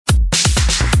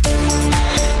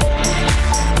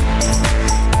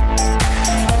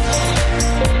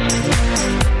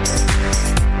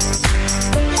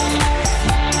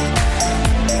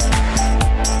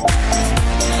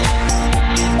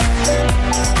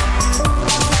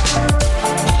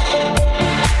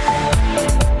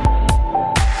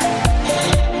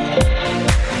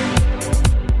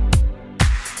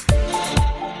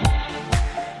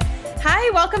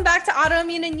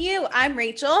I'm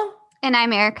Rachel. And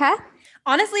I'm Erica.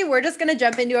 Honestly, we're just going to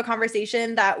jump into a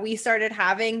conversation that we started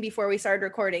having before we started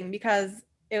recording because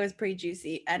it was pretty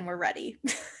juicy and we're ready.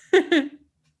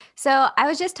 So I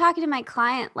was just talking to my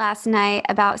client last night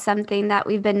about something that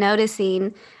we've been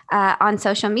noticing on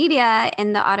social media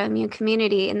in the autoimmune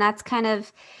community. And that's kind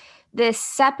of this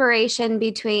separation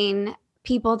between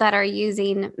people that are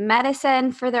using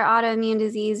medicine for their autoimmune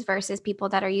disease versus people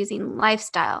that are using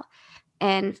lifestyle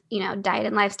and, diet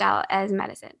and lifestyle as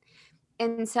medicine.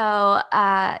 And so,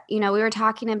 we were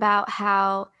talking about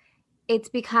how it's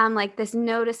become like this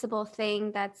noticeable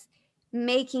thing that's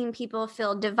making people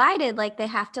feel divided, like they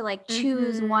have to like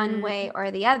choose one way or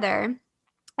the other.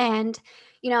 And,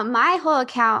 my whole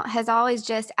account has always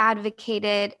just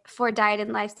advocated for diet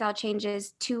and lifestyle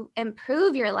changes to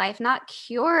improve your life, not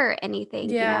cure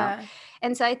anything,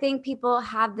 And so I think people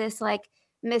have this like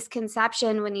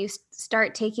misconception when you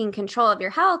start taking control of your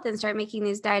health and start making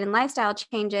these diet and lifestyle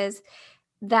changes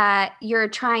that you're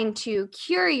trying to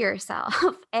cure yourself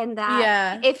and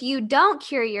that if you don't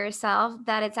cure yourself,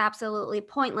 that it's absolutely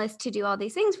pointless to do all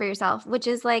these things for yourself, which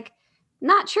is like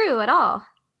not true at all.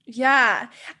 Yeah.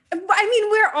 I mean,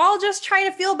 we're all just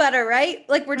trying to feel better, right?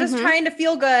 Like we're just trying to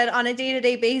feel good on a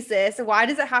day-to-day basis. Why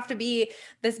does it have to be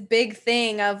this big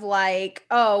thing of like,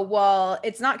 oh, well,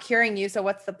 it's not curing you, so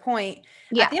what's the point?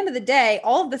 Yeah. At the end of the day,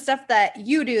 all of the stuff that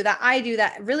you do, that I do,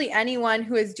 that really anyone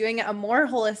who is doing a more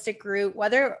holistic route,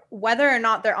 whether or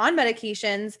not they're on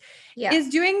medications, is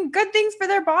doing good things for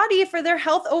their body, for their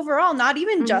health overall, not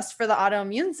even just for the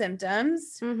autoimmune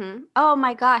symptoms. Oh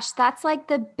my gosh, that's like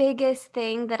the biggest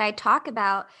thing that I talk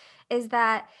about is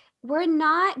that we're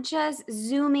not just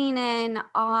zooming in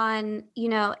on,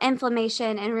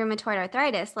 inflammation and rheumatoid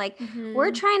arthritis. Like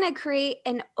we're trying to create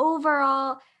an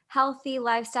overall healthy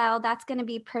lifestyle that's going to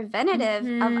be preventative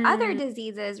of other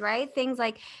diseases, right? Things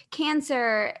like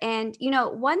cancer. And,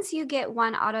 once you get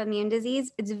one autoimmune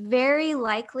disease, it's very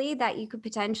likely that you could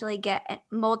potentially get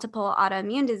multiple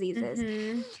autoimmune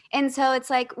diseases. And so it's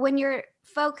like when you're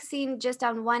focusing just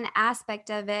on one aspect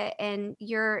of it and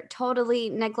you're totally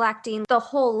neglecting the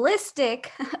holistic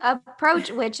approach,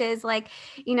 which is like,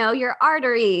 your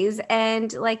arteries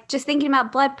and like just thinking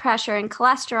about blood pressure and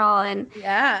cholesterol and,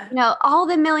 all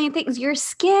the million things, your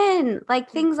skin,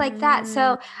 like things like that.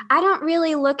 So I don't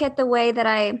really look at the way that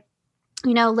I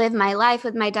live my life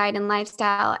with my diet and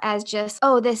lifestyle as just,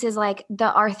 oh, this is like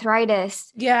the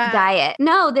arthritis diet.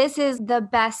 No, this is the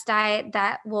best diet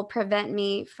that will prevent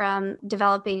me from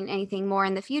developing anything more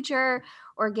in the future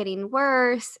or getting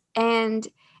worse. And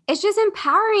it's just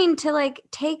empowering to like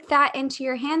take that into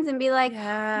your hands and be like,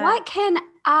 what can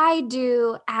I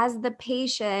do as the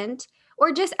patient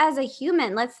or just as a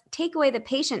human? Let's take away the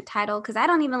patient title because I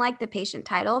don't even like the patient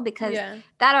title because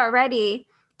that already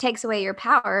takes away your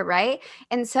power, right?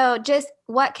 And so just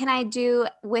what can I do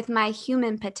with my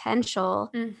human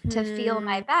potential to feel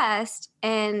my best?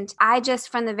 And I just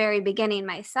from the very beginning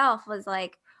myself was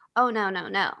like, oh, no,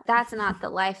 that's not the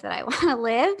life that I want to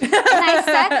live.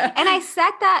 And I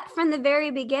set that from the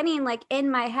very beginning, like in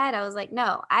my head, I was like,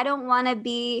 no, I don't want to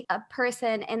be a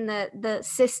person in the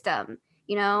system,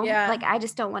 like I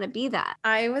just don't want to be that.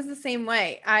 I was the same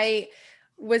way. I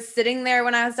was sitting there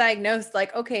when I was diagnosed,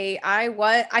 like, okay,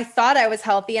 I thought I was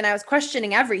healthy and I was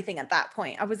questioning everything at that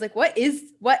point. I was like, what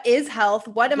is health?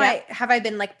 What have I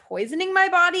been like poisoning my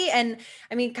body? And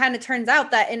I mean, kind of turns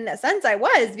out that in a sense I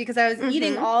was, because I was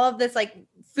eating all of this like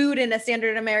food in a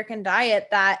standard American diet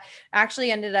that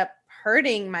actually ended up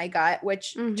hurting my gut,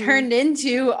 which turned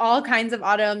into all kinds of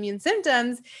autoimmune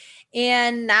symptoms.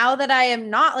 And now that I am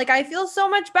not, like, I feel so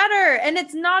much better. And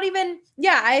it's not even,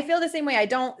 I feel the same way. I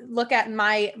don't look at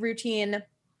my routine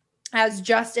as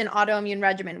just an autoimmune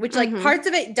regimen, which like parts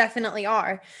of it definitely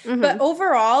are. But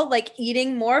overall, like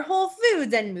eating more whole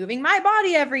foods and moving my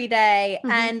body every day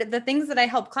and the things that I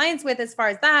help clients with as far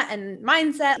as that and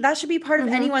mindset, that should be part of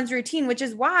anyone's routine, which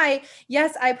is why,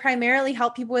 yes, I primarily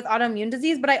help people with autoimmune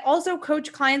disease, but I also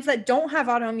coach clients that don't have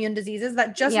autoimmune diseases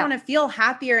that just want to feel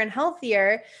happier and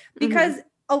healthier because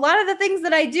a lot of the things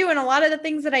that I do and a lot of the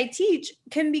things that I teach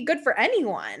can be good for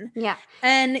anyone. Yeah.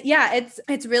 And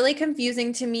it's really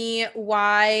confusing to me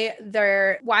why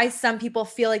some people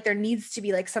feel like there needs to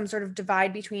be like some sort of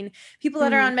divide between people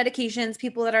that are on medications,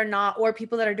 people that are not, or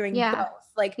people that are doing both.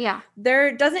 Like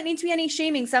there doesn't need to be any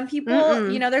shaming. Some people,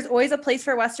 there's always a place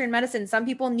for Western medicine. Some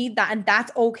people need that and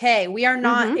that's okay. We are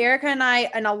not, Erica and I,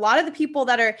 and a lot of the people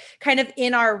that are kind of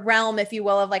in our realm, if you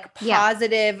will, of like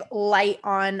positive light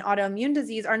on autoimmune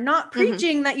disease are not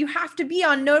preaching that you have to be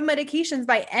on no medications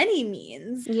by any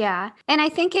means. Yeah. And I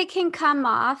think it can come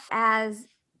off as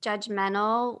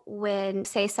judgmental when,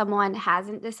 say, someone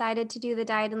hasn't decided to do the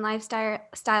diet and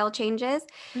lifestyle changes.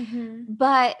 Mm-hmm.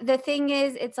 But the thing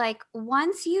is, it's like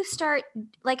once you start,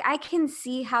 like I can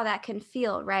see how that can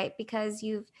feel, right? Because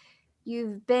you've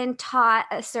been taught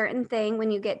a certain thing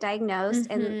when you get diagnosed,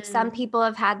 and some Mm-hmm. people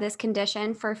have had this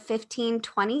condition for 15,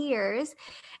 20 years,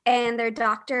 and their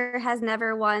doctor has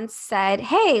never once said,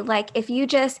 hey, like if you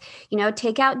just,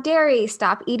 take out dairy,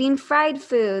 stop eating fried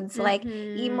foods, like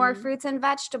eat more Mm-hmm. fruits and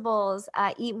vegetables,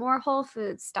 eat more whole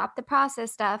foods, stop the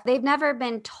processed stuff. They've never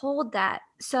been told that.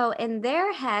 So in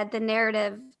their head, the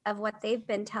narrative of what they've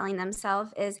been telling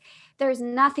themselves is, there's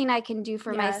nothing I can do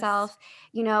for Yes. myself.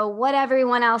 What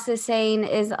everyone else is saying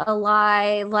is a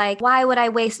lie. Like, why would I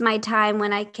waste my time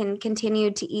when I can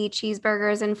continue to eat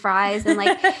cheeseburgers and fries and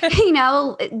like,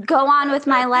 go on with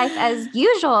my life as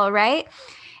usual, right?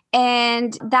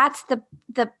 And that's the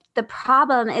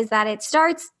problem, is that it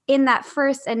starts in that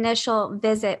first initial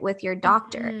visit with your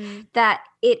doctor, Mm-hmm. that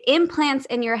it implants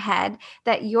in your head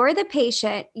that you're the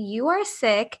patient, you are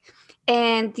sick,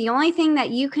 and the only thing that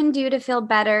you can do to feel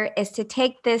better is to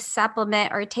take this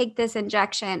supplement or take this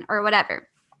injection or whatever.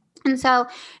 And so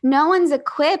no one's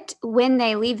equipped when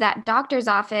they leave that doctor's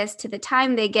office to the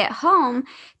time they get home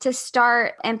to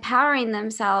start empowering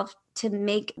themselves to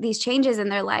make these changes in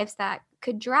their lives that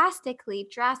could drastically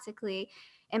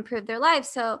improve their lives.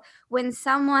 So when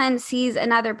someone sees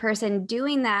another person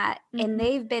doing that and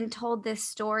they've been told this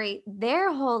story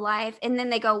their whole life, and then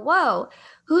they go, whoa,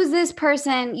 who's this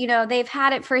person? They've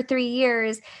had it for 3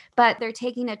 years, but they're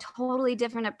taking a totally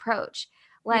different approach.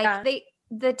 Like Yeah.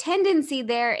 the tendency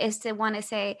there is to want to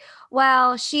say,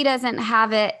 well, she doesn't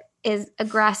have it as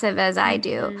aggressive as I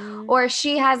do, Mm-hmm. or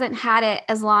she hasn't had it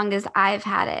as long as I've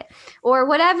had it, or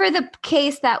whatever the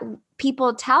case that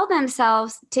people tell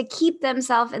themselves to keep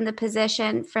themselves in the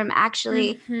position from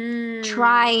actually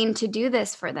trying to do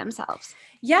this for themselves.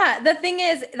 Yeah, the thing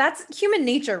is, that's human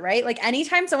nature, right? Like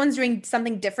anytime someone's doing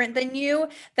something different than you,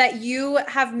 that you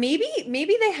have maybe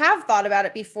they have thought about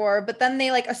it before, but then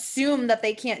they like assume that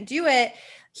they can't do it.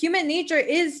 Human nature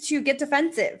is to get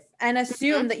defensive and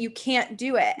assume that you can't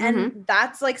do it. And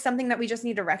that's like something that we just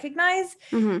need to recognize.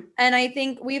 And I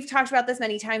think we've talked about this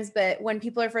many times, but when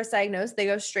people are first diagnosed, they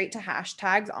go straight to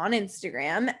hashtags on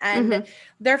Instagram, and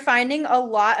they're finding a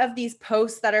lot of these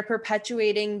posts that are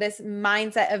perpetuating this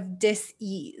mindset of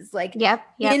dis-ease, like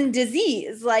in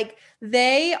disease. Like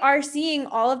they are seeing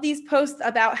all of these posts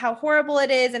about how horrible it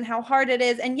is and how hard it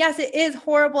is. And yes, it is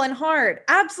horrible and hard.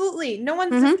 Absolutely. No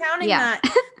one's discounting that,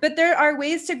 but there are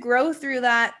ways to grow through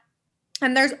that.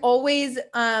 And there's always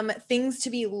things to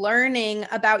be learning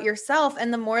about yourself.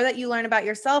 And the more that you learn about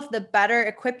yourself, the better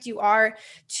equipped you are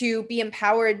to be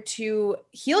empowered to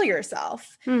heal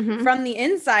yourself from the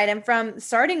inside, and from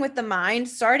starting with the mind,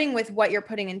 starting with what you're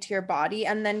putting into your body,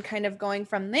 and then kind of going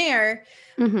from there.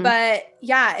 But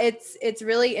yeah, it's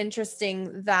really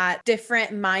interesting that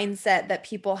different mindset that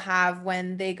people have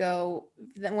when they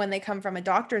come from a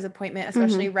doctor's appointment,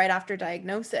 especially right after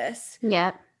diagnosis.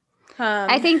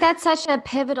 I think that's such a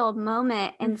pivotal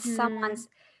moment in someone's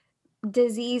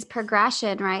disease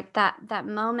progression, right? That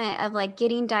moment of like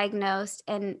getting diagnosed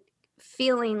and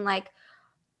feeling like,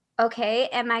 okay,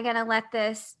 am I going to let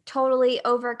this totally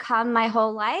overcome my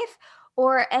whole life?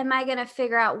 Or am I going to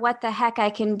figure out what the heck I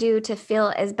can do to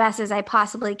feel as best as I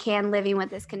possibly can living with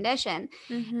this condition?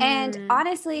 And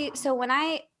honestly, so when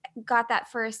I got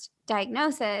that first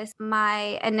diagnosis,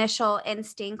 my initial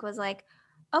instinct was like,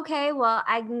 okay, well,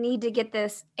 I need to get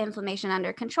this inflammation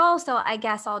under control. So I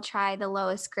guess I'll try the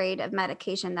lowest grade of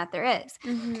medication that there is.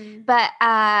 But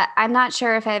I'm not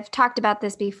sure if I've talked about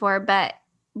this before, but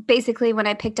basically when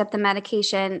I picked up the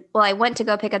medication, well, I went to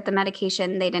go pick up the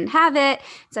medication, they didn't have it.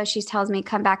 So she tells me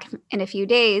come back in a few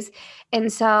days.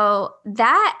 And so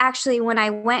that actually, when I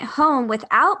went home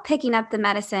without picking up the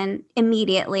medicine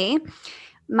immediately,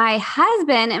 my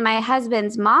husband and my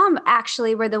husband's mom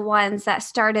actually were the ones that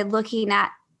started looking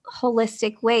at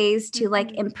holistic ways to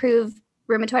like improve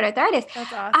rheumatoid arthritis.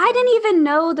 That's awesome. I didn't even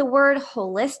know the word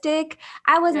holistic.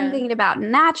 I wasn't thinking about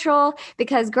natural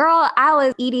because, girl, I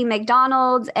was eating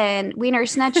McDonald's and Wiener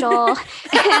Schnitzel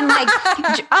and like,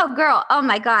 oh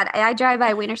my God, I drive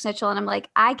by Wiener Schnitzel and I'm like,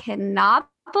 I cannot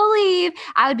believe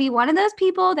I would be one of those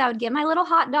people that would get my little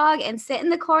hot dog and sit in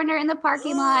the corner in the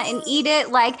parking lot and eat it,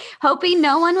 like hoping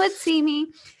no one would see me.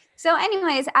 So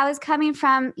anyways, I was coming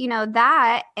from,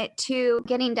 that to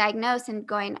getting diagnosed and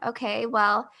going, okay,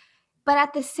 well, but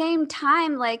at the same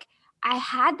time, like I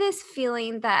had this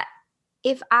feeling that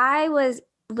if I was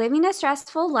living a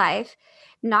stressful life,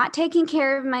 not taking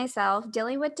care of myself,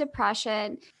 dealing with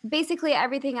depression, basically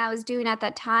everything I was doing at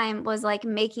that time was like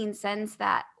making sense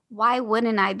that why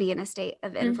wouldn't I be in a state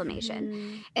of inflammation?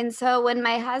 Mm-hmm. And so when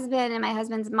my husband and my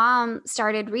husband's mom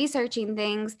started researching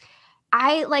things,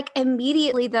 I like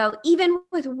immediately though, even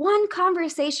with one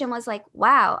conversation was like,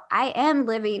 wow, I am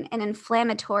living an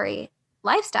inflammatory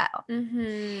lifestyle.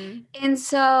 Mm-hmm. And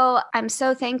so I'm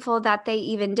so thankful that they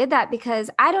even did that, because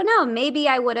I don't know, maybe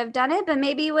I would have done it, but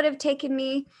maybe it would have taken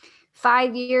me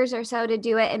 5 years or so to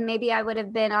do it. And maybe I would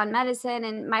have been on medicine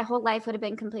and my whole life would have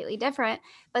been completely different.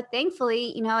 But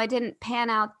thankfully, it didn't pan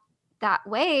out that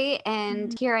way.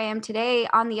 And here I am today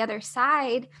on the other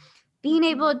side, being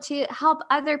able to help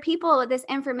other people with this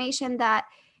information that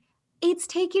it's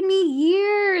taken me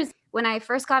years. When I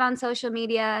first got on social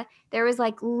media, there was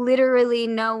like literally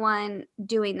no one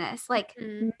doing this. Like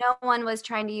no one was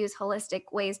trying to use holistic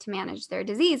ways to manage their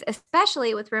disease,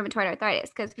 especially with rheumatoid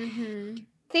arthritis, because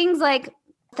things like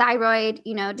thyroid,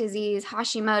 disease,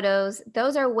 Hashimoto's,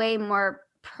 those are way more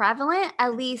prevalent.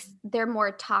 At least they're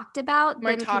more talked about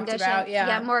More than talked conditions. about,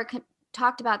 yeah. More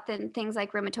talked about than things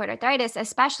like rheumatoid arthritis,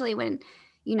 especially when,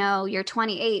 you're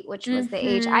 28, which was the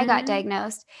age I got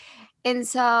diagnosed. And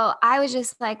so I was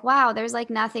just like, wow, there's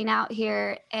like nothing out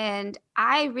here. And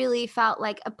I really felt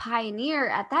like a pioneer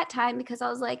at that time, because I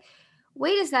was like,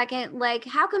 wait a second, like,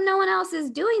 how come no one else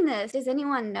is doing this? Does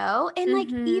anyone know? And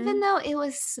like, even though it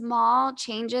was small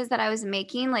changes that I was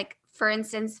making, like, for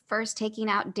instance, first taking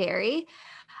out dairy,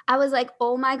 I was like,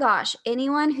 oh my gosh,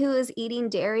 anyone who is eating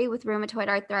dairy with rheumatoid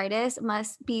arthritis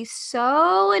must be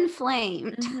so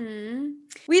inflamed.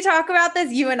 We talk about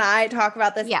this, you and I talk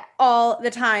about this all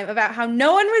the time, about how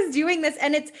no one was doing this.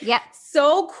 And it's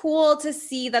so cool to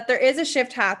see that there is a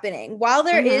shift happening. While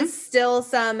there is still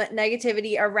some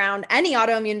negativity around any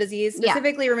autoimmune disease,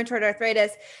 specifically rheumatoid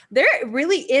arthritis, there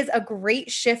really is a great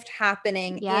shift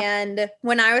happening. And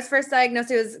when I was first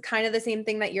diagnosed, it was kind of the same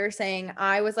thing that you're saying.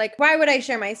 I was like, why would I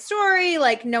share my story?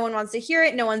 Like, no one wants to hear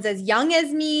it. No one's as young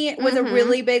as me. It was a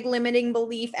really big limiting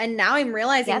belief. And now I'm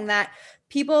realizing that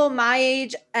people my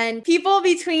age and people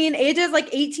between ages like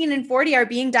 18 and 40 are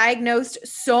being diagnosed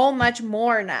so much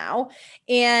more now.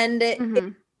 And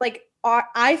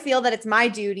I feel that it's my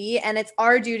duty and it's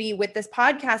our duty with this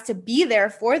podcast to be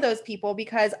there for those people,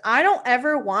 because I don't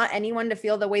ever want anyone to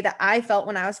feel the way that I felt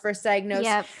when I was first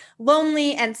diagnosed,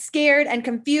 lonely and scared and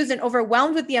confused and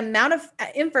overwhelmed with the amount of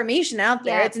information out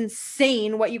there. It's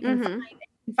insane what you can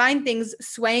find things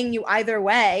swaying you either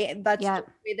way. That's the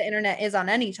way the internet is on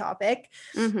any topic.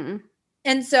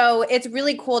 And so it's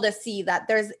really cool to see that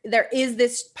there is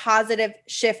this positive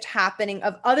shift happening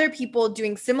of other people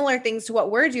doing similar things to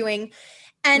what we're doing.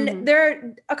 And there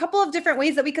are a couple of different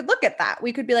ways that we could look at that.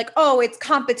 We could be like, oh, it's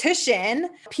competition.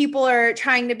 People are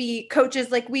trying to be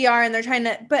coaches like we are, and they're trying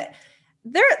to, but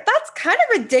that's kind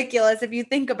of ridiculous if you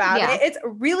think about it. It's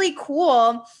really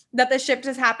cool that the shift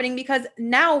is happening, because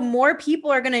now more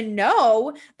people are going to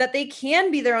know that they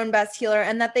can be their own best healer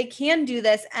and that they can do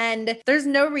this. And there's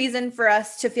no reason for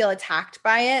us to feel attacked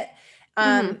by it.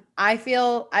 I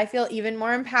feel even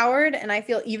more empowered, and I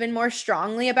feel even more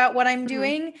strongly about what I'm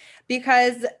doing,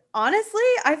 because honestly,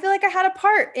 I feel like I had a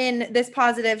part in this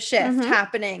positive shift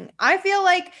happening. I feel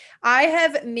like I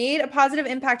have made a positive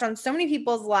impact on so many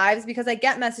people's lives, because I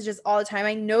get messages all the time.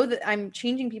 I know that I'm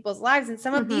changing people's lives, and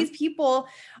some of these people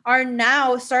are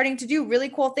now starting to do really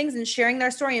cool things and sharing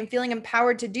their story and feeling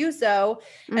empowered to do so.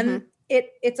 And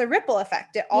it's a ripple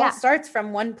effect. It all starts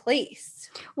from one place.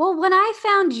 Well, when I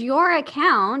found your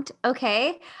account,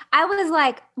 I was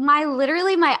like,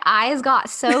 my eyes got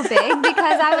so big,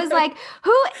 because I was like,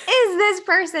 who is this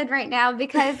person right now?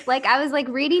 Because like, I was like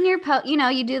reading your post,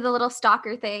 you do the little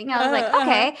stalker thing. I was like,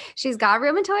 okay, she's got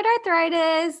rheumatoid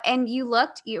arthritis, and you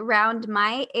looked around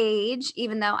my age,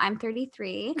 even though I'm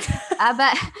 33,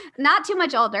 but not too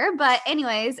much older. But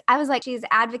anyways, I was like, she's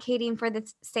advocating for the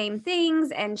same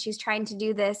things, and she's trying to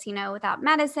do this, without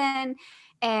medicine.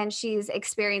 And she's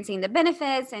experiencing the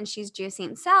benefits, and she's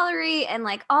juicing celery and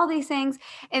like all these things.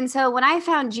 And so when I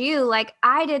found you, like,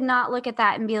 I did not look at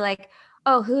that and be like,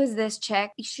 oh, who is this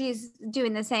chick? She's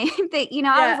doing the same thing.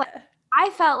 I was like, I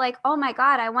felt like, oh my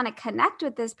God, I want to connect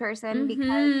with this person,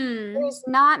 because there's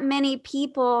not many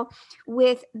people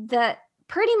with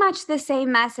pretty much the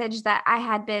same message that I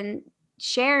had been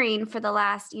sharing for the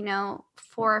last,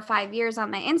 4 or 5 years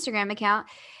on my Instagram account.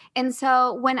 And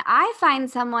so when I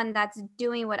find someone that's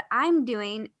doing what I'm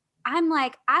doing, I'm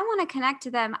like, I want to connect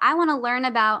to them. I want to learn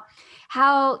about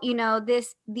how,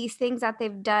 these things that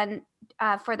they've done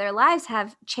for their lives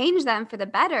have changed them for the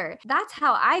better. That's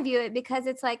how I view it, because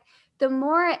it's like, the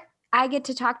more I get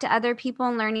to talk to other people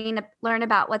and learn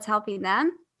about what's helping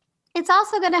them, it's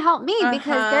also going to help me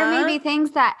because there may be Uh-huh.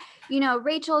 things that,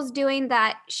 Rachel's doing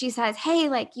that she says, hey,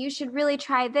 like you should really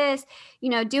try this,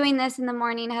 doing this in the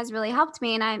morning has really helped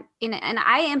me. And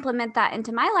I implement that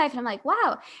into my life. And I'm like,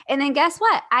 wow. And then guess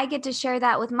what? I get to share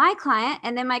that with my client.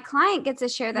 And then my client gets to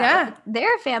share that Yeah. with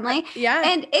their family. Yeah.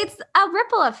 And it's a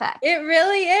ripple effect. It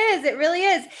really is. It really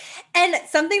is. And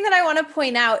something that I want to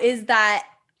point out is that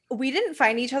we didn't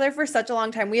find each other for such a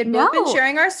long time. We had both been No.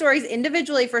 sharing our stories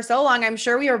individually for so long. I'm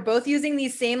sure we were both using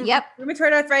these same Yep.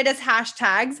 rheumatoid arthritis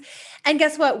hashtags. And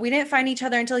guess what? We didn't find each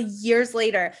other until years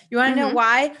later. You want to know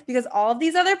why? Because all of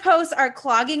these other posts are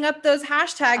clogging up those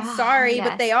hashtags. Sorry, yes.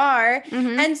 but they are.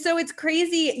 Mhm. And so it's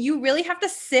crazy. You really have to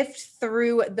sift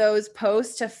through those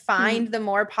posts to find the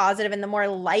more positive and the more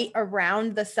light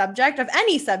around the subject of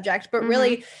any subject. But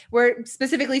really, we're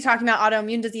specifically talking about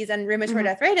autoimmune disease and rheumatoid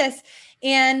arthritis.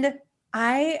 And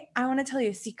I want to tell you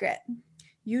a secret.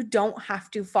 You don't have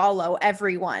to follow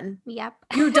everyone. Yep.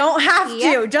 You don't have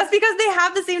Yep. to. Just because they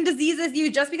have the same disease as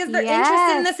you, just because they're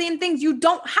interested in the same things, you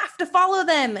don't have to follow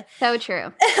them. So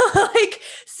true. Like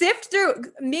sift through,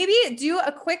 maybe do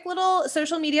a quick little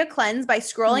social media cleanse by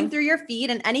scrolling through your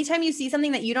feed. And anytime you see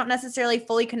something that you don't necessarily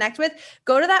fully connect with,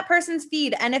 go to that person's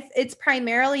feed. And if it's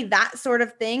primarily that sort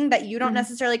of thing that you don't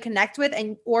necessarily connect with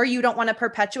or you don't want to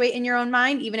perpetuate in your own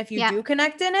mind, even if you do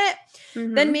connect in it,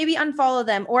 then maybe unfollow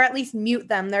them or at least mute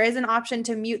them. There is an option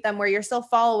to mute them where you're still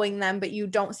following them, but you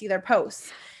don't see their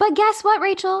posts. But guess what,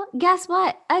 Rachel? Guess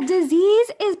what? A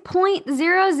disease is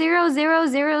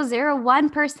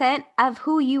 0.00001% of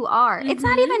who you are. It's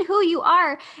not even who you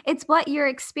are. It's what you're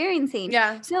experiencing.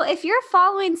 Yeah. So if you're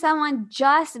following someone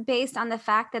just based on the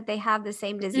fact that they have the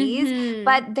same disease,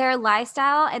 but their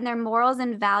lifestyle and their morals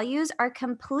and values are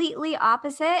completely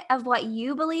opposite of what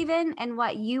you believe in and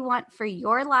what you want for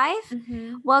your life,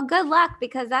 well, good luck,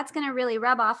 because that's going to really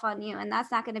rub off on you, and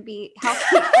that's not going to be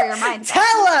healthy for your mind.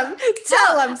 Tell them.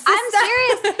 I'm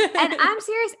serious. And I'm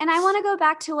serious. And I want to go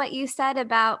back to what you said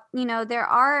about, there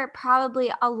are probably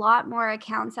a lot more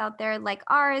accounts out there like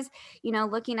ours,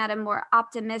 looking at a more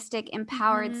optimistic,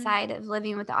 empowered side of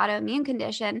living with the autoimmune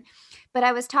condition. But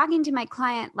I was talking to my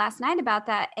client last night about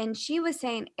that, and she was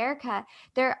saying, Erica,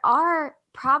 there are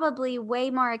probably way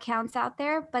more accounts out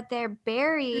there, but they're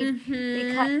buried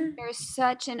because there's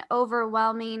such an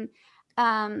overwhelming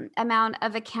amount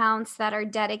of accounts that are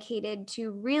dedicated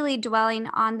to really dwelling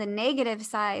on the negative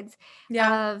sides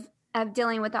of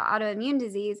dealing with the autoimmune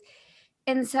disease.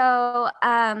 And so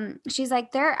she's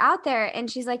like, they're out there. And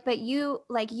she's like, but you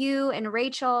and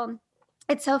Rachel,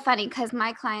 it's so funny because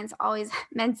my clients always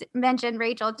mention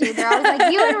Rachel too. They're always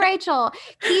like, you and Rachel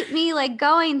keep me like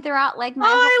going throughout like my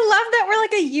I love that we're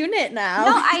like a unit now.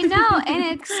 No, I know. And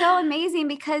it's so amazing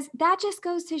because that just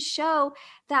goes to show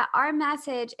that our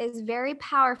message is very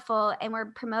powerful and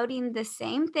we're promoting the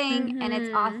same thing and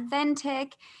it's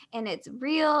authentic and it's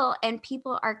real and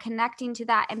people are connecting to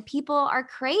that and people are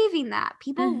craving that.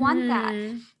 People want that,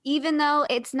 even though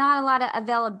it's not a lot of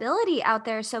availability out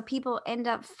there. So people end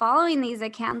up following these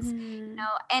accounts,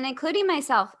 and including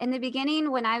myself in the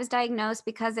beginning when I was diagnosed,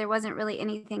 because there wasn't really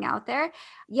anything out there.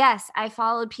 Yes, I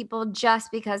followed people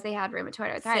just because they had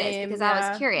rheumatoid arthritis because I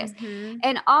was curious.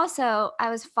 And also I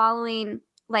was following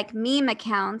like meme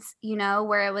accounts,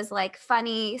 where it was like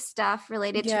funny stuff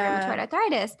related to rheumatoid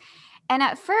arthritis. And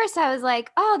at first I was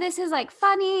like, oh, this is like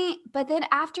funny. But then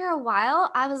after a while,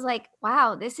 I was like,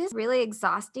 wow, this is really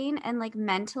exhausting and like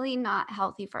mentally not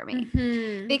healthy for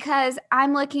me. Because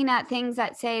I'm looking at things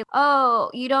that say, oh,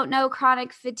 you don't know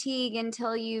chronic fatigue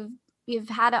until you've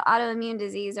had an autoimmune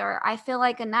disease, or I feel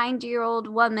like a 90-year-old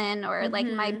woman, or like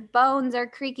my bones are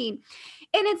creaking.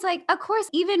 And it's like, of course,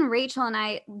 even Rachel and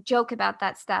I joke about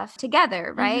that stuff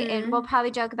together, right? And we'll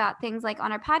probably joke about things like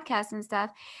on our podcast and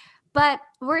stuff. But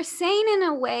we're saying in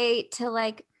a way to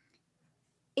like,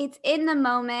 it's in the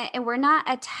moment and we're not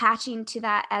attaching to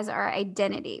that as our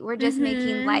identity. We're just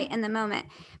making light in the moment.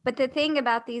 But the thing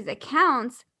about these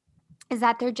accounts is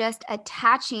that they're just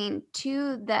attaching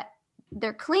to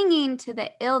they're clinging to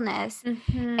the illness.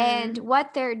 And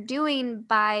what they're doing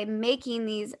by making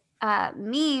these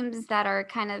memes that are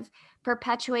kind of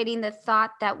perpetuating the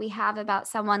thought that we have about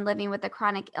someone living with a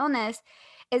chronic illness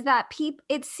is that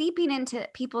it's seeping into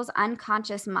people's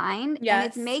unconscious mind. And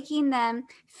it's making them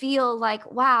feel like,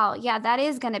 wow, yeah, that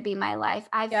is going to be my life.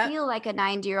 I feel like a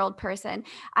 90-year-old person.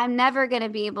 I'm never going to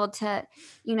be able to,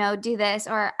 do this,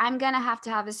 or I'm going to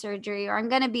have a surgery, or I'm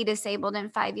going to be disabled in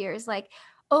 5 years. Like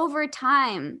over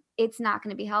time, it's not going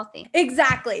to be healthy.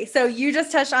 Exactly. So you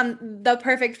just touched on the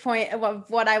perfect point of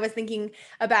what I was thinking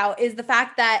about, is the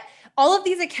fact that all of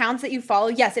these accounts that you follow,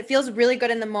 yes, it feels really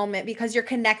good in the moment because you're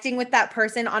connecting with that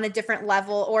person on a different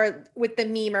level, or with the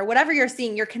meme or whatever you're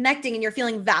seeing, you're connecting and you're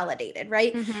feeling validated,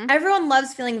 right? Mm-hmm. Everyone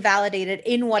loves feeling validated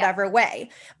in whatever way.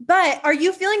 But are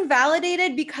you feeling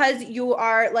validated because you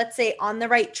are, let's say, on the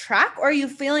right track? Or are you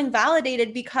feeling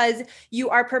validated because you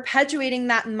are perpetuating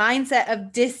that mindset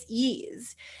of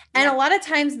dis-ease? And a lot of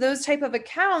times those type of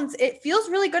accounts, it feels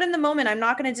really good in the moment. I'm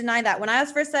not going to deny that. When I was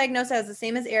first diagnosed, I was the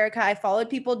same as Erica. I followed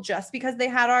people just because they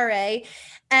had RA.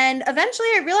 And eventually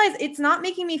I realized it's not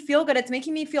making me feel good. It's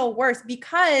making me feel worse,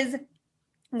 because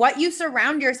what you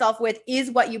surround yourself with is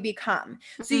what you become.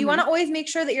 So you want to always make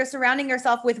sure that you're surrounding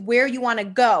yourself with where you want to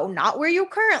go, not where you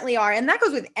currently are. And that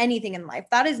goes with anything in life.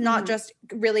 That is not just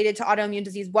related to autoimmune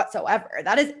disease whatsoever.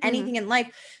 That is anything in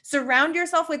life. Surround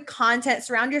yourself with content,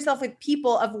 surround yourself with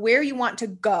people of where you want to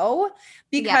go,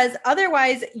 because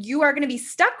otherwise you are going to be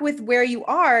stuck with where you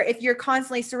are if you're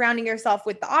constantly surrounding yourself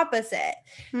with the opposite.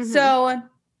 So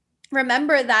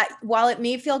remember that while it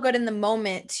may feel good in the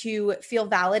moment to feel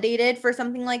validated for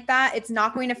something like that, it's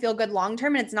not going to feel good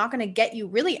long-term, and it's not going to get you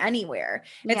really anywhere.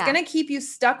 It's going to keep you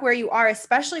stuck where you are,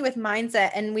 especially with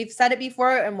mindset. And we've said it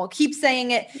before, and we'll keep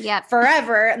saying it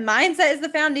forever. Mindset is the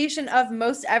foundation of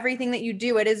most everything that you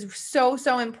do. It is so,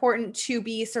 so important to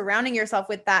be surrounding yourself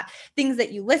with that. Things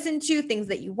that you listen to, things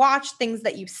that you watch, things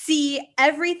that you see,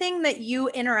 everything that you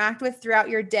interact with throughout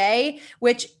your day,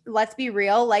 which, let's be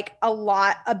real, like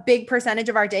a big percentage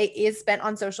of our day is spent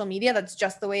on social media. That's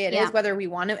just the way it is, whether we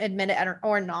want to admit it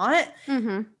or not.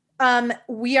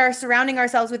 We are surrounding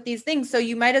ourselves with these things. So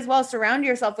you might as well surround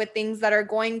yourself with things that are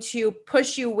going to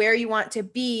push you where you want to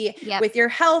be with your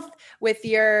health, with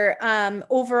your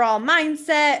overall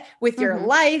mindset, with your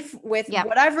life, with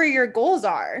whatever your goals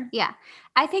are. Yeah.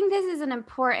 I think this is an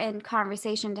important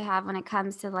conversation to have when it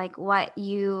comes to like what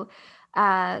you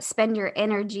spend your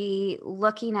energy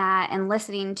looking at and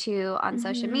listening to on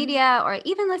social media, or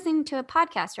even listening to a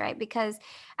podcast, right? Because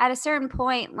at a certain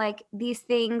point, like, these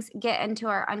things get into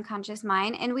our unconscious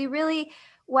mind, and we really,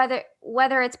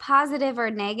 whether it's positive or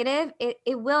negative,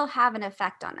 it will have an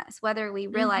effect on us, whether we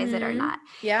realize it or not.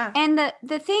 Yeah. And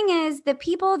the thing is, the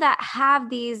people that have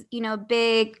these,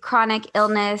 big chronic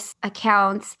illness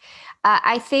accounts,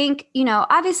 I think,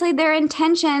 obviously their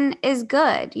intention is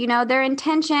good. Their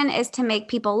intention is to make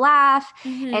people laugh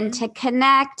and to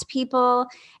connect people,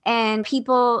 and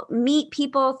people meet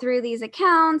people through these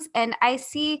accounts. And I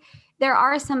see there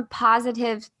are some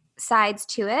positive sides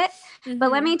to it.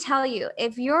 But let me tell you,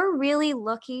 if you're really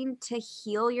looking to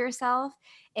heal yourself,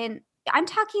 and I'm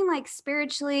talking like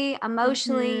spiritually,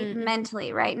 emotionally,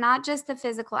 mentally, right? Not just the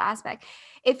physical aspect.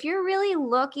 If you're really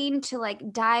looking to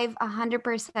like dive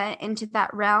 100% into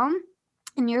that realm,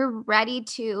 and you're ready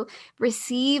to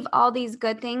receive all these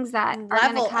good things that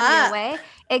are going to come your way,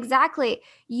 exactly,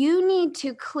 you need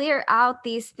to clear out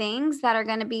these things that are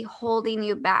going to be holding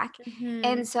you back.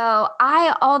 And so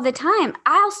all the time,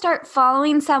 I'll start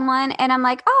following someone and I'm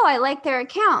like, oh, I like their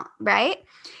account, right?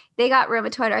 They got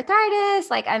rheumatoid arthritis.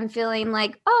 Like, I'm feeling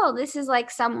like, oh, this is like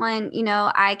someone,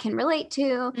 I can relate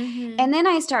to. And then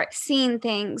I start seeing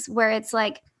things where it's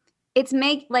like,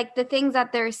 the things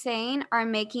that they're saying are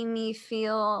making me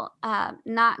feel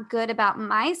not good about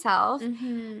myself.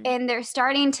 And they're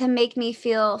starting to make me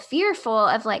feel fearful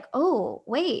of like, oh,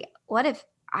 wait, what if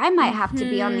I might have to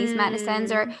be on these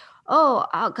medicines, or,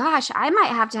 oh gosh, I might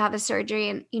have to have a surgery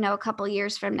in, a couple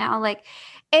years from now. Like,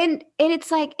 and it's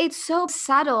like, it's so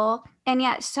subtle and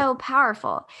yet so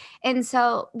powerful. And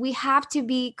so we have to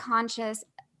be conscious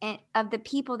of the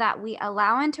people that we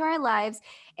allow into our lives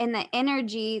and the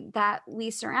energy that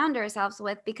we surround ourselves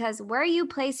with, because where you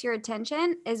place your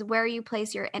attention is where you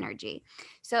place your energy.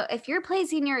 So if you're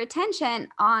placing your attention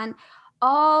on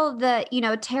all the,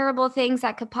 terrible things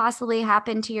that could possibly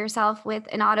happen to yourself with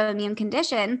an autoimmune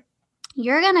condition,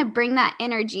 you're going to bring that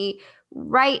energy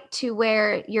right to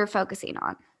where you're focusing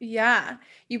on. Yeah.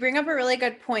 You bring up a really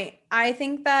good point. I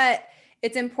think that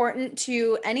it's important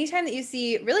to, anytime that you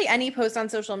see really any post on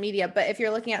social media, but if you're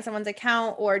looking at someone's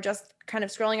account or just kind of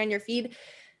scrolling on your feed,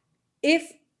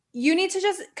 if you need to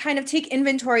just kind of take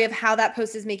inventory of how that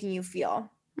post is making you feel.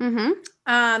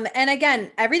 And again,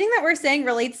 everything that we're saying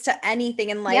relates to anything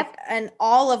in life and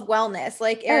all of wellness.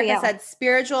 Like Erica said,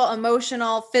 spiritual,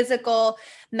 emotional, physical,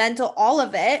 mental, all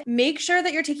of it. Make sure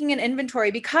that you're taking an inventory,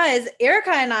 because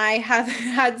Erica and I have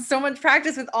had so much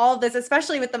practice with all of this,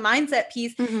 especially with the mindset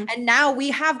piece. And now we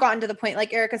have gotten to the point,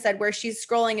 like Erica said, where she's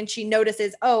scrolling and she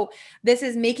notices, oh, this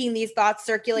is making these thoughts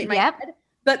circulate in my head.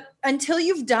 But until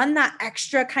you've done that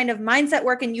extra kind of mindset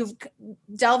work and you've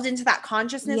delved into that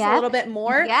consciousness a little bit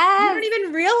more, you don't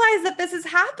even realize that this is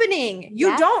happening.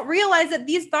 You don't realize that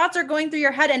these thoughts are going through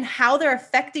your head and how they're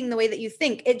affecting the way that you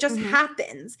think. It just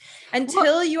happens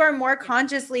until you are more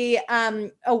consciously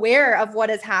aware of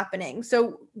what is happening.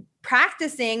 So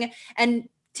practicing and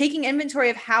taking inventory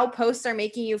of how posts are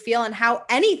making you feel and how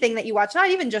anything that you watch, not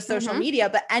even just social media,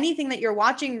 but anything that you're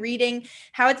watching, reading,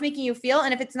 how it's making you feel.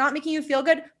 And if it's not making you feel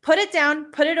good, put it down,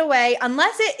 put it away,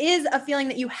 unless it is a feeling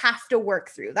that you have to work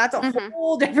through. That's a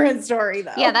whole different story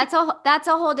though. Yeah, that's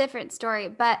a whole different story.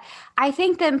 But I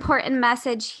think the important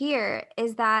message here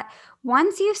is that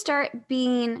once you start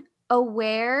being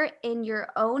aware in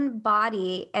your own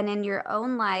body and in your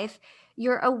own life,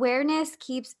 your awareness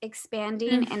keeps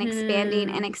expanding and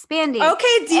expanding and expanding.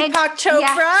 Okay, Deepak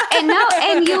Chopra.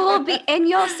 And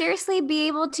you'll seriously be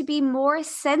able to be more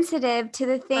sensitive to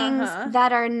the things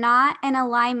that are not in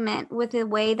alignment with the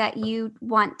way that you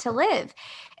want to live.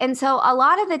 And so a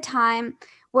lot of the time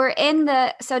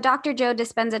so Dr. Joe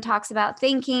Dispenza talks about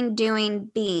thinking, doing,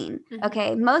 being.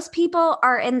 Okay. Most people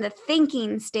are in the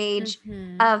thinking stage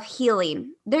of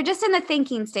healing. They're just in the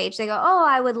thinking stage. They go, oh,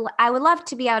 I would love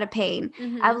to be out of pain.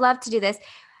 I would love to do this.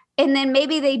 And then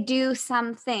maybe they do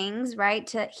some things, right,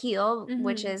 to heal,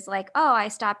 which is like, oh, I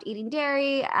stopped eating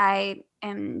dairy. I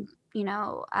am,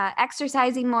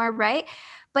 exercising more, right?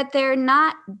 But they're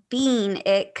not being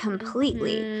it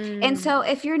completely. And so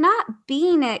if you're not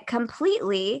being it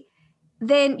completely,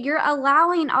 then you're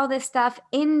allowing all this stuff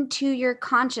into your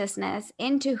consciousness,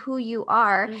 into who you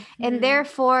are. And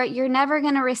therefore, you're never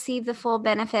going to receive the full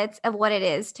benefits of what it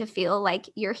is to feel like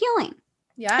you're healing.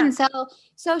 Yeah. And so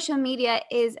social media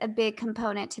is a big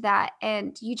component to that.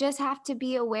 And you just have to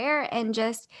be aware and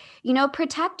just,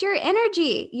 protect your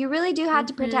energy. You really do have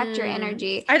to protect your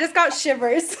energy. I just got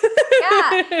shivers.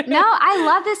 Yeah. No, I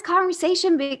love this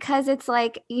conversation because it's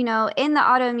like, in the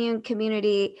autoimmune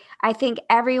community, I think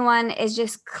everyone is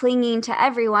just clinging to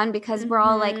everyone because we're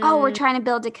all like, oh, we're trying to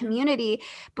build a community,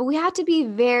 but we have to be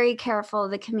very careful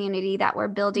of the community that we're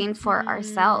building for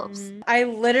ourselves. I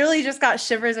literally just got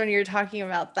shivers when you were talking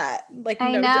about that. Like,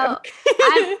 I no know.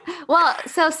 joke.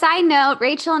 So side note,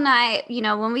 Rachel and I,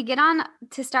 when we get on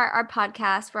to start our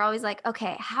podcast, we're always like,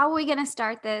 okay, how are we going to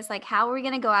start this? Like, how are we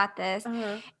going to go at this?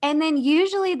 And then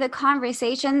usually the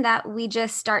conversation that we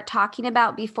just start talking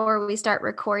about before we start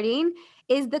recording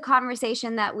is the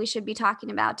conversation that we should be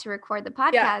talking about to record the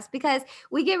podcast because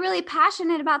we get really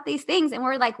passionate about these things and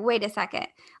we're like, wait a second,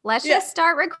 let's just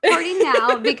start recording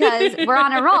now because we're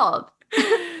on a roll.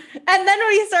 And then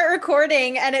we start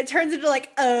recording and it turns into like,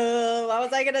 oh, what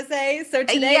was I going to say? So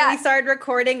today we started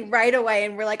recording right away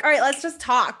and we're like, all right, let's just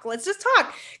talk. Because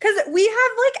we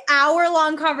have like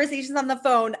hour-long conversations on the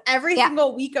phone every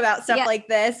single week about stuff like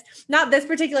this. Not this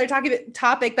particular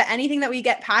topic, but anything that we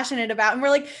get passionate about. And we're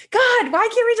like, God, why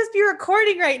can't we just be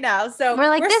recording right now? So we're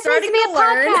like, this needs to be a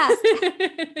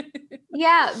podcast.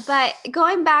 Yeah. But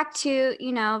going back to,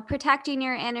 protecting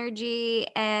your energy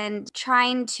and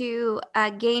trying to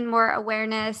gain more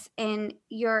awareness in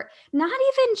your, not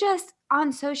even just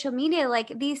on social media,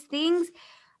 like these things,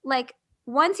 like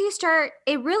once you start,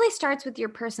 it really starts with your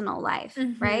personal life,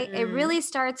 right? It really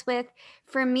starts with,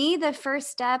 for me, the first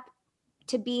step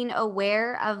to being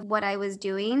aware of what I was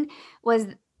doing was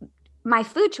my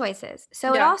food choices.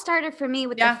 So it all started for me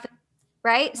with the food.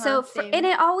 Right. And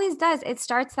it always does. It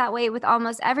starts that way with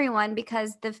almost everyone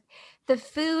because the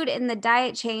food and the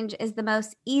diet change is the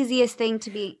most easiest thing to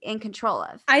be in control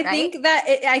of. I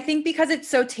think because it's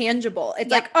so tangible, it's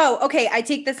like, oh, okay, I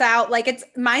take this out. Like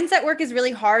mindset work is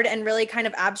really hard and really kind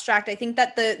of abstract. I think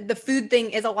that the food thing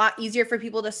is a lot easier for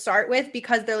people to start with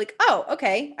because they're like, oh,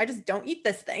 okay, I just don't eat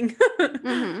this thing.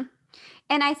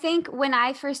 And I think when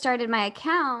I first started my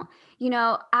account,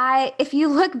 if you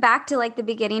look back to like the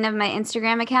beginning of my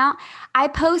Instagram account, I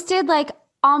posted like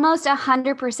almost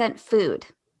 100% food.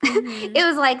 It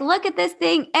was like, look at this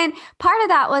thing. And part of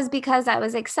that was because I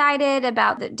was excited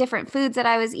about the different foods that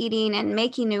I was eating and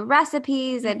making new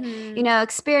recipes and,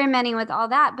 experimenting with all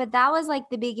that. But that was like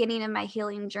the beginning of my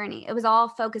healing journey. It was all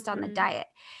focused on the diet.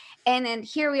 And then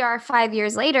here we are 5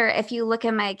 years later. If you look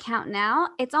at my account now,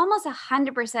 it's almost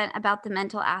 100% about the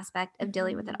mental aspect of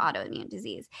dealing with an autoimmune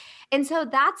disease. And so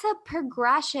that's a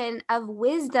progression of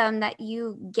wisdom that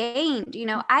you gained.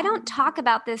 I don't talk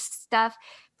about this stuff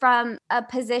from a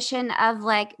position of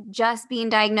like just being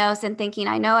diagnosed and thinking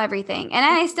I know everything. And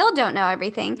I still don't know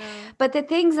everything. No. But the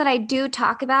things that I do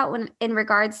talk about when in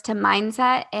regards to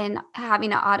mindset and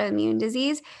having an autoimmune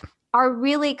disease are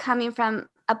really coming from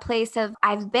a place of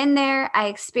I've been there, I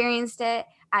experienced it,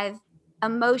 I've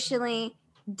emotionally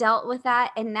dealt with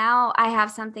that. And now I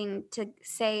have something to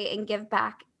say and give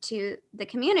back to the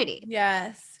community.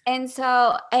 Yes. And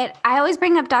so I always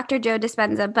bring up Dr. Joe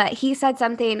Dispenza, but he said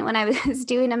something when I was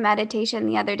doing a meditation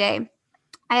the other day.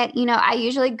 I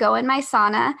usually go in my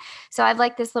sauna. So I have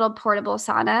like this little portable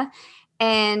sauna,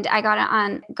 and I got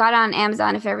it on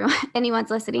Amazon if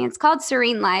anyone's listening. It's called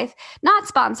Serene Life, not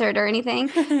sponsored or anything,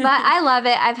 but I love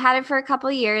it. I've had it for a couple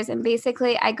of years, and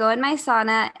basically I go in my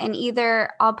sauna and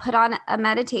either I'll put on a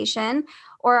meditation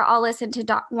or I'll listen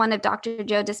to one of Dr.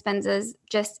 Joe Dispenza's,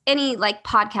 just any like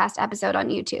podcast episode on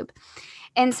YouTube.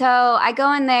 And so I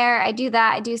go in there, I do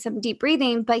that, I do some deep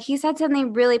breathing, but he said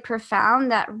something really profound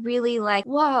that really like,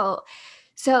 whoa.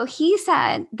 So he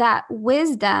said that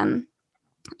wisdom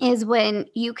is when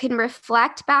you can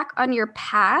reflect back on your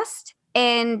past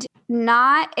and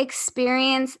not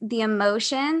experience the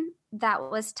emotion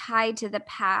that was tied to the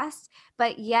past,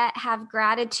 but yet have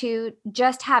gratitude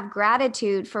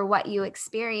for what you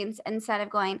experienced, instead of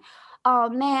going, oh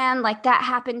man, like that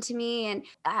happened to me and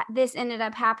this ended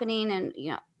up happening, and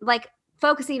like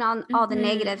focusing on all the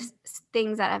negative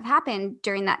things that have happened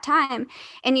during that time.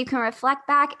 And you can reflect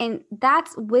back, and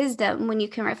that's wisdom, when you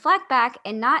can reflect back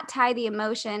and not tie the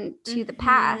emotion to the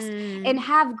past, and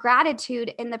have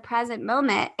gratitude in the present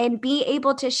moment and be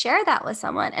able to share that with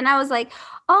someone. And I was like,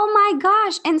 oh my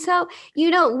gosh. And so,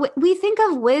 we think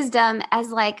of wisdom as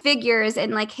like figures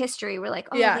in like history. We're like,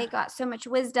 they got so much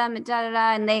wisdom and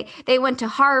and they went to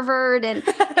Harvard, and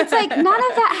it's like, none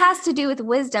of that has to do with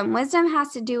wisdom. Wisdom has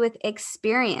to do with experience.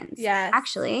 Yes.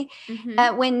 Actually,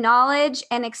 when knowledge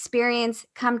and experience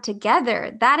come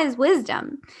together, that is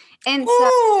wisdom. And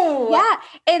so, yeah.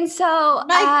 And so,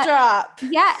 mic drop.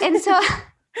 Yeah. And so,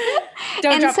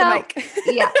 don't drop the mic.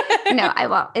 Yeah. No, I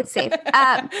won't. It's safe.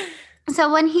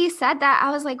 So when he said that, I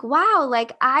was like, wow,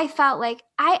 like I felt like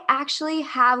I actually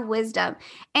have wisdom.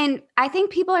 And I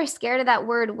think people are scared of that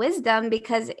word wisdom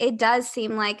because it does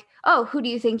seem like, oh, who do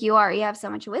you think you are? You have so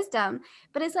much wisdom.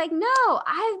 But it's like, no,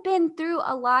 I've been through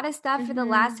a lot of stuff for the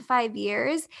last 5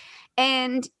 years,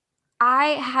 and I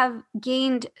have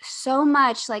gained so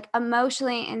much, like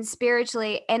emotionally and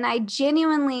spiritually. And I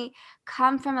genuinely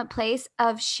come from a place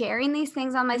of sharing these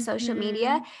things on my social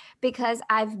media because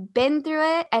I've been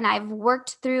through it and I've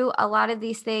worked through a lot of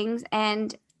these things.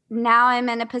 And now I'm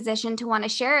in a position to want to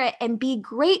share it and be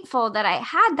grateful that I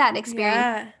had that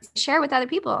experience to share with other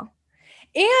people.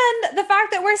 And the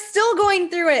fact that we're still going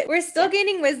through it, we're still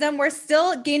gaining wisdom, we're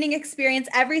still gaining experience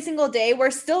every single day.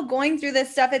 We're still going through this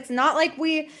stuff. It's not like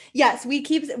we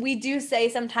do say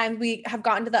sometimes we have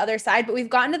gotten to the other side, but we've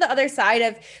gotten to the other side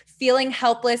of feeling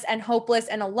helpless and hopeless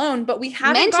and alone, but we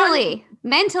haven't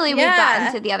mentally we've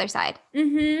gotten to the other side.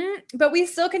 But we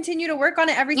still continue to work on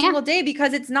it every single day,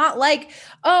 because it's not like,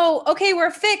 oh, okay,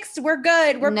 we're fixed, we're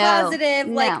good, we're positive.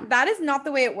 Like that is not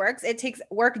the way it works. It takes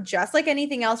work just like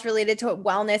anything else related to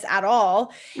wellness at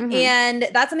all. And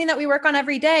that's something that we work on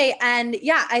every day. And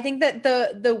yeah, I think that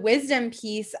the wisdom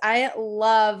piece, I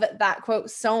love that quote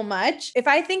so much. If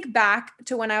I think back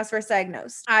to when I was first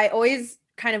diagnosed, I always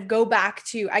kind of go back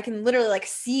to, I can literally like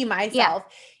see myself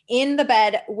in the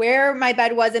bed where my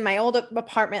bed was in my old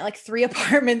apartment, like 3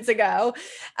 apartments ago.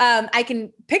 I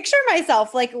can picture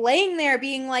myself like laying there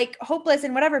being like hopeless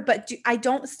and whatever, but I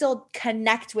don't still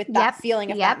connect with that feeling,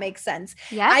 if that makes sense.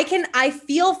 I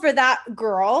feel for that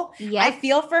girl. I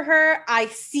feel for her. I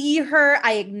see her.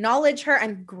 I acknowledge her.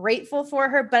 I'm grateful for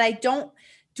her, but I don't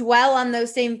dwell on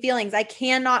those same feelings. I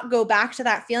cannot go back to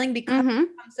that feeling because I've come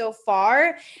so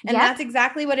far. And that's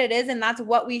exactly what it is. And that's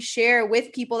what we share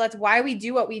with people. That's why we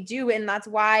do what we do. And that's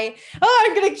why,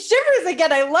 I'm getting shivers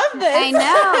again. I love this.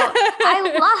 I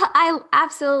know. I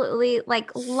absolutely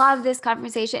like love this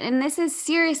conversation. And this is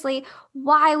seriously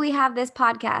why we have this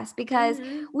podcast, because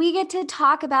we get to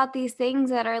talk about these things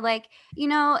that are like, you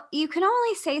can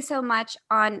only say so much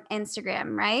on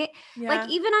Instagram, right? Like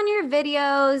even on your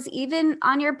videos, even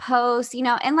on your posts,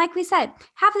 and like we said,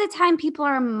 half of the time people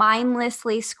are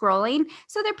mindlessly scrolling.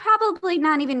 So they're probably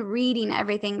not even reading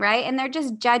everything, right? And they're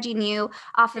just judging you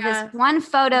off of this one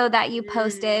photo that you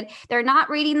posted. They're not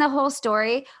reading the whole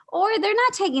story, or they're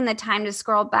not taking the time to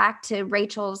scroll back to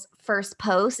Rachel's first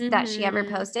post that she ever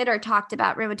posted or talked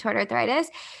about rheumatoid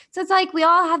arthritis. So it's like we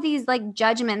all have these like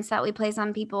judgments that we place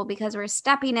on people because we're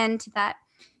stepping into that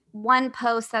one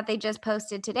post that they just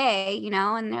posted today,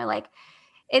 and they're like,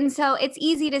 and so it's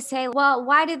easy to say, well,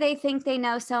 why do they think they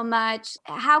know so much?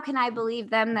 How can I believe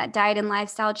them that diet and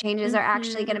lifestyle changes are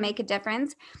actually going to make a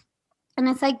difference? And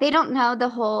it's like, they don't know the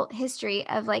whole history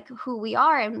of like who we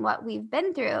are and what we've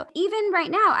been through. Even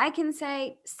right now, I can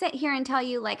sit here and tell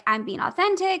you like, I'm being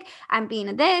authentic, I'm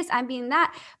being this, I'm being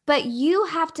that, but you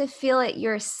have to feel it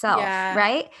yourself,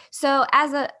 right? So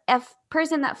as a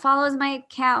person that follows my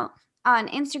account on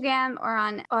Instagram or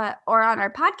on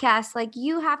our podcast, like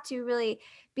you have to really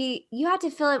you have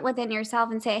to feel it within yourself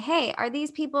and say, hey, are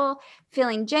these people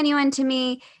feeling genuine to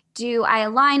me? Do I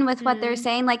align with what they're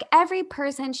saying? Like every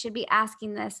person should be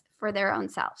asking this for their own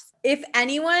selves. If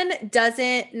anyone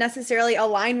doesn't necessarily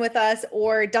align with us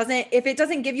or if it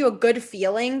doesn't give you a good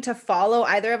feeling to follow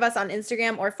either of us on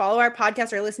Instagram or follow our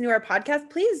podcast or listen to our podcast,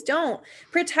 please don't.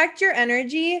 Protect your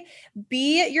energy,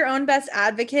 be your own best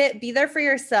advocate, be there for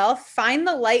yourself, find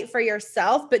the light for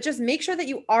yourself, but just make sure that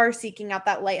you are seeking out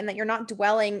that light and that you're not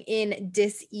dwelling in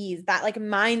dis-ease, that like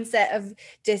mindset of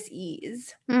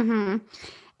dis-ease. Mm-hmm.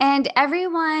 And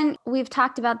everyone, we've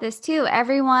talked about this too,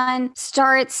 everyone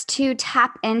starts to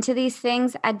tap into these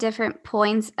things at different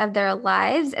points of their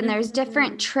lives, and there's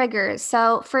different triggers.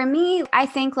 So for me, I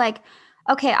think like,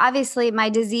 okay, obviously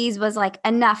my disease was like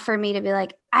enough for me to be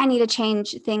like, I need to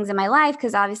change things in my life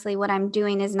because obviously what I'm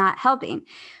doing is not helping.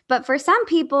 But for some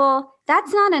people,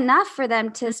 that's not enough for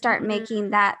them to start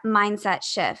making that mindset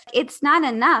shift. It's not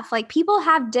enough. Like people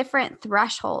have different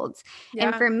thresholds. Yeah.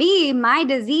 And for me, my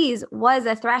disease was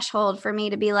a threshold for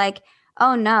me to be like,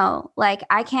 oh no, like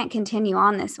I can't continue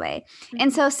on this way.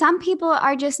 And so some people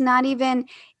are just not even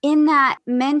in that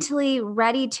mentally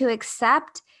ready to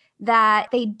accept that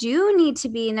they do need to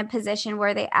be in a position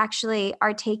where they actually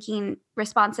are taking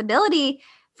responsibility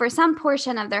for some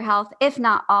portion of their health, if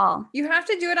not all. You have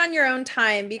to do it on your own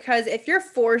time, because if you're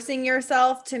forcing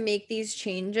yourself to make these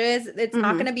changes, it's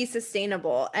not going to be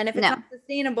sustainable. And if it's not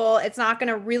sustainable, it's not going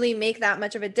to really make that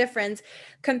much of a difference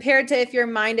compared to if your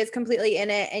mind is completely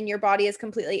in it and your body is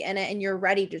completely in it and you're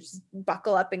ready to just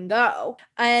buckle up and go.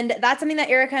 And that's something that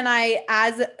Erica and I,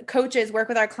 as coaches, work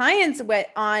with our clients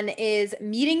on, is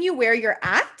meeting you where you're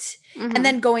at. And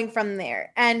then going from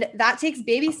there. And that takes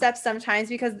baby steps sometimes,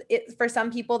 because for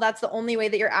some people, that's the only way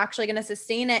that you're actually going to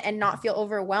sustain it and not feel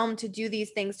overwhelmed to do these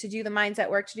things, to do the mindset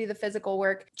work, to do the physical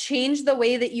work. Change the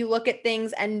way that you look at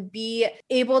things and be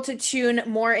able to tune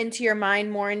more into your mind,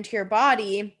 more into your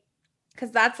body,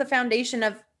 because that's the foundation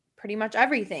of pretty much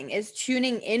everything, is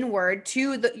tuning inward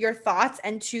to your thoughts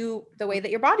and to the way that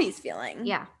your body's feeling.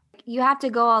 Yeah. You have to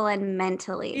go all in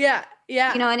mentally. Yeah.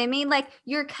 Yeah. You know what I mean? Like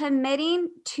you're committing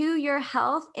to your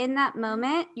health in that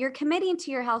moment. You're committing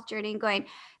to your health journey and going,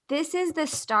 this is the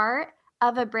start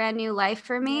of a brand new life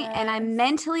for me. Yes. And I'm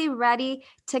mentally ready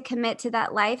to commit to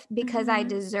that life because I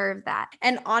deserve that.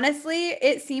 And honestly,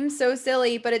 it seems so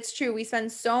silly, but it's true. We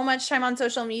spend so much time on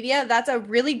social media. That's a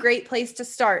really great place to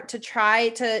start, to try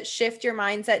to shift your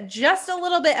mindset just a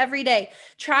little bit every day.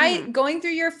 Try going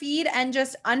through your feed and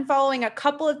just unfollowing a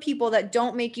couple of people that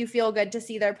don't make you feel good to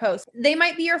see their posts. They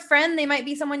might be your friend. They might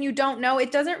be someone you don't know.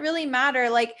 It doesn't really matter.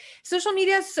 Like social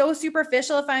media is so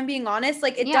superficial, if I'm being honest.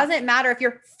 Like it doesn't matter if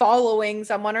you're following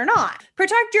someone or not.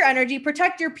 Protect your energy,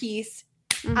 protect your peace.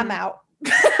 I'm out.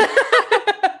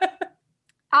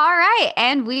 All right.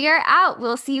 And we are out.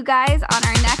 We'll see you guys on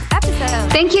our next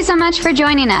episode. Thank you so much for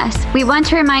joining us. We want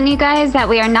to remind you guys that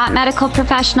we are not medical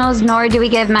professionals, nor do we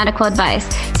give medical advice.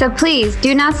 So please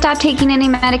do not stop taking any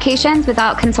medications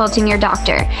without consulting your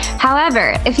doctor.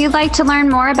 However, if you'd like to learn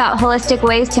more about holistic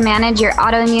ways to manage your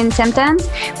autoimmune symptoms,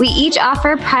 we each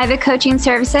offer private coaching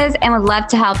services and would love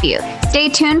to help you. Stay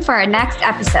tuned for our next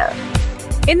episode.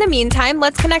 In the meantime,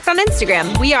 let's connect on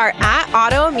Instagram. We are at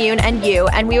Autoimmune and You,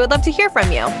 and we would love to hear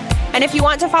from you. And if you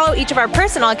want to follow each of our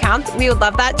personal accounts, we would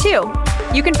love that too.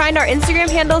 You can find our Instagram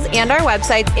handles and our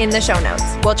websites in the show notes.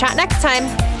 We'll chat next time.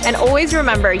 And always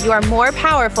remember, you are more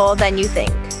powerful than you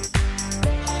think.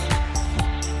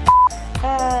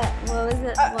 What was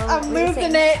it? I'm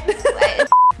losing it.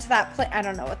 To that play. I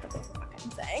don't know what the fuck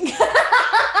I'm saying.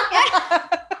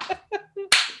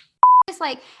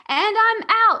 Like, and I'm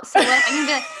out. So what I'm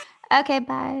gonna do, okay,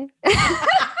 bye.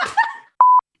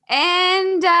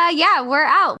 And yeah, we're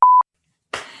out.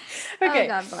 Okay. Oh,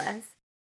 God bless.